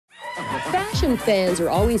Fashion fans are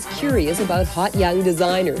always curious about hot young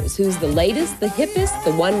designers. Who's the latest, the hippest,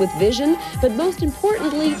 the one with vision, but most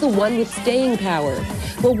importantly, the one with staying power?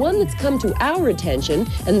 Well, one that's come to our attention,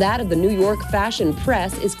 and that of the New York fashion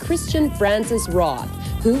press, is Christian Francis Roth,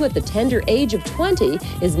 who at the tender age of 20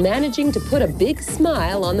 is managing to put a big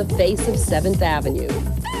smile on the face of 7th Avenue.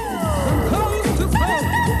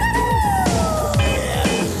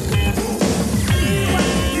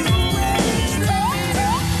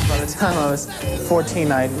 By the time I was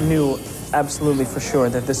 14, I knew absolutely for sure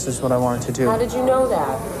that this is what I wanted to do. How did you know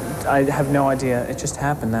that? I have no idea. It just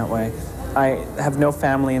happened that way. I have no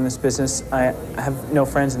family in this business. I have no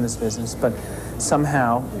friends in this business, but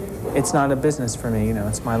somehow it's not a business for me, you know,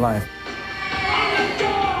 it's my life.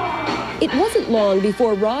 It wasn't long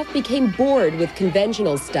before Roth became bored with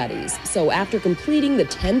conventional studies. So after completing the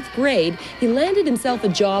 10th grade, he landed himself a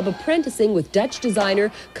job apprenticing with Dutch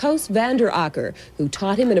designer Koos van der Akker, who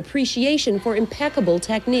taught him an appreciation for impeccable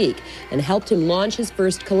technique and helped him launch his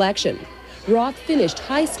first collection. Roth finished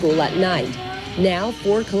high school at night. Now,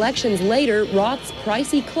 4 collections later, Roth's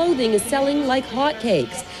pricey clothing is selling like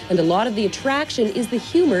hotcakes, and a lot of the attraction is the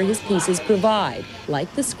humor his pieces provide, like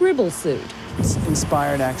the scribble suit. It's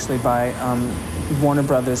inspired actually by old Warner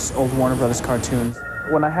Brothers cartoons.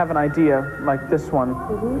 When I have an idea like this one,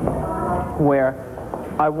 where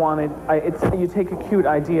you take a cute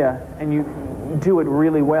idea and you do it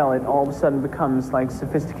really well, it all of a sudden becomes like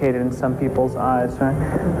sophisticated in some people's eyes,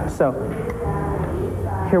 right? So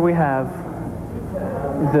here we have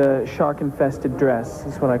the shark-infested dress,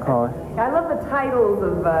 is what I call it. I love the titles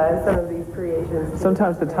of some of these creations.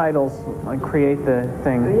 Sometimes the titles like create the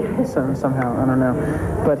thing somehow, I don't know.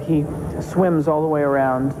 But he swims all the way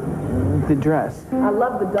around the dress. I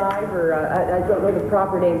love the diver. I don't know the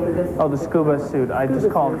proper name for this. Oh, the scuba suit. I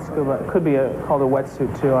just call it scuba. It could be called a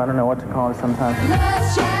wetsuit too. I don't know what to call it sometimes.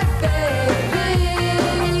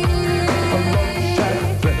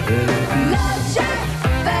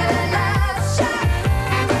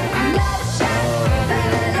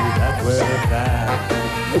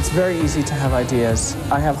 It's very easy to have ideas.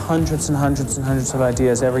 I have hundreds and hundreds and hundreds of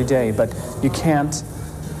ideas every day, but you can't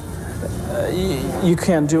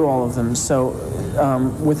do all of them. So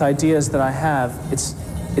with ideas that I have, it's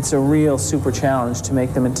a real super challenge to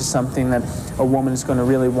make them into something that a woman is going to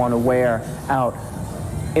really want to wear out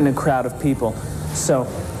in a crowd of people. So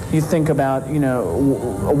you think about, you know,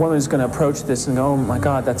 a woman is going to approach this and go, oh my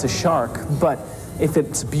God, that's a shark. But if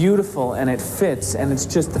it's beautiful and it fits and it's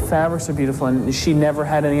just the fabrics are beautiful and she never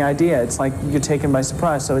had any idea, it's like you're taken by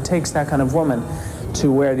surprise. So it takes that kind of woman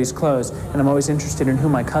to wear these clothes. And I'm always interested in who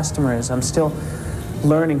my customer is. I'm still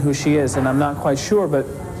learning who she is, and I'm not quite sure, but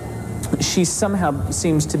she somehow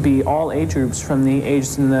seems to be all age groups, from the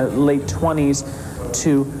ages in the late 20s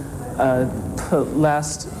to a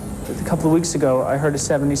couple of weeks ago, I heard a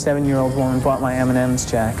 77-year-old woman bought my M&M's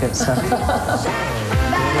jacket. So.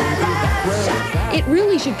 It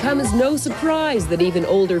really should come as no surprise that even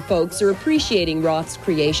older folks are appreciating Roth's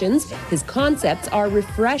creations. His concepts are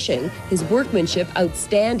refreshing, his workmanship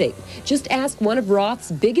outstanding. Just ask one of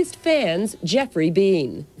Roth's biggest fans, Jeffrey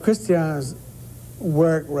Bean. Christian's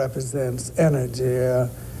work represents energy.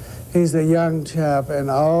 He's a young chap, and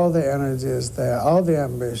all the energy is there, all the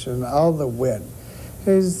ambition, all the wit.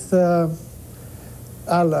 I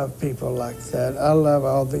love people like that. I love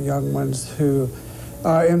all the young ones who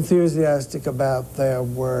are enthusiastic about their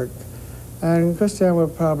work, and Christian will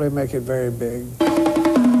probably make it very big.